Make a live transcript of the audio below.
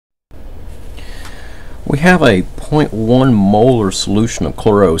We have a 0.1 molar solution of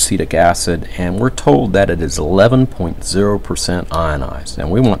chloroacetic acid, and we're told that it is 11.0% ionized, and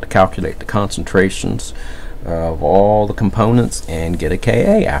we want to calculate the concentrations of all the components and get a Ka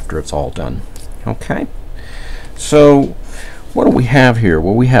after it's all done. Okay, so what do we have here?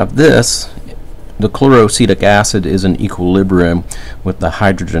 Well, we have this. The chloroacetic acid is in equilibrium with the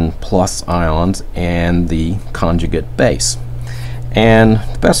hydrogen plus ions and the conjugate base. And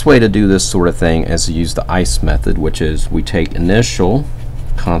the best way to do this sort of thing is to use the ice method, which is we take initial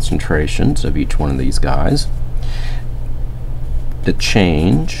concentrations of each one of these guys, the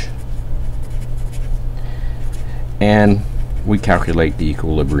change, and we calculate the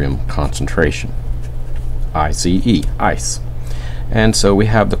equilibrium concentration, ICE, ice. And so we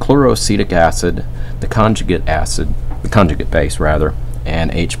have the chloroacetic acid, the conjugate base rather,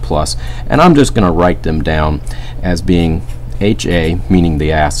 and H plus, and I'm just going to write them down as being HA, meaning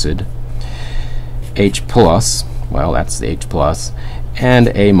the acid, H plus, well, that's the H plus, and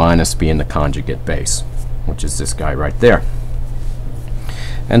A minus being the conjugate base, which is this guy right there.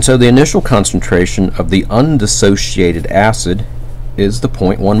 And so the initial concentration of the undissociated acid is the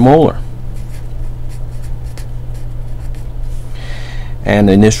 0.1 molar. And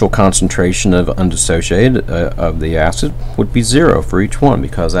the initial concentration of undissociated of the acid would be 0 for each one,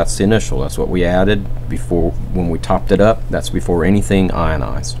 because that's the initial. That's what we added before when we topped it up. That's before anything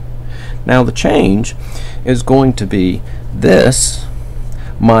ionized. Now the change is going to be this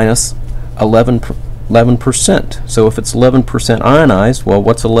minus 11%. So if it's 11% ionized, well,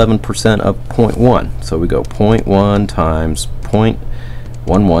 what's 11% of 0.1? So we go 0.1 times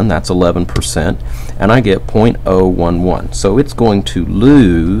 0.11, that's 11%, and I get 0.011. So it's going to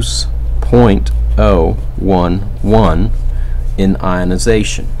lose 0.011 in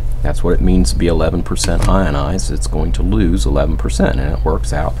ionization. That's what it means to be 11% ionized. It's going to lose 11%, and it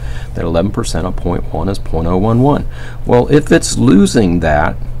works out that 11% of 0.1 is 0.011. Well, if it's losing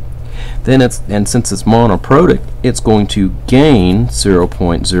that, then and since it's monoprotic, it's going to gain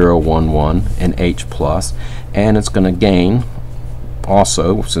 0.011 in H plus, and it's going to gain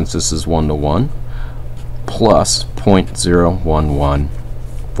also, since this is 1:1, plus 0.011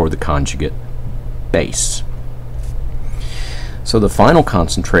 for the conjugate base. So the final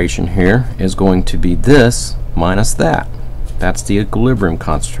concentration here is going to be this minus that. That's the equilibrium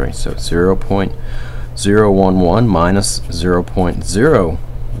concentration. So 0.011 minus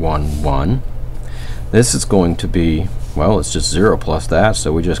 0.011. This is going to be, well, it's just 0 plus that,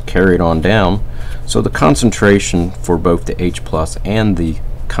 so we just carry it on down. So the concentration for both the H plus and the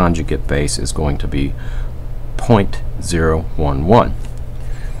conjugate base is going to be 0.011.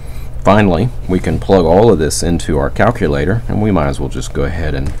 Finally, we can plug all of this into our calculator, and we might as well just go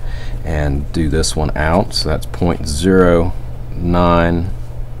ahead and do this one out. So that's 0.09.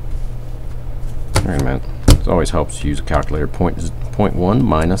 Wait a minute. It always helps to use a calculator. 0.1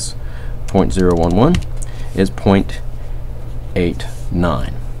 minus 0.011 is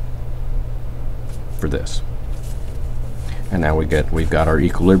 0.89 for this. And now we've got our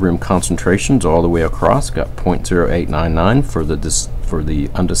equilibrium concentrations all the way across. Got 0.0899 for the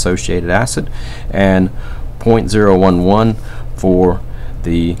undissociated acid, and 0.011 for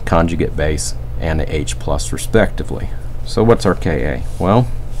the conjugate base and the H plus respectively. So what's our Ka? Well,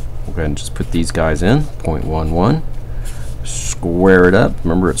 we'll go ahead and just put these guys in. 0.11, square it up.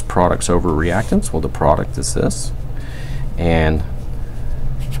 Remember, it's products over reactants. Well, the product is this, and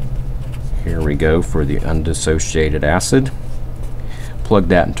here we go for the undissociated acid. Plug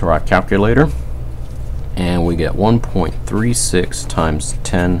that into our calculator, and we get 1.36 times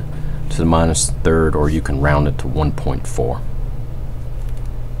 10 to the minus third, or you can round it to 1.4.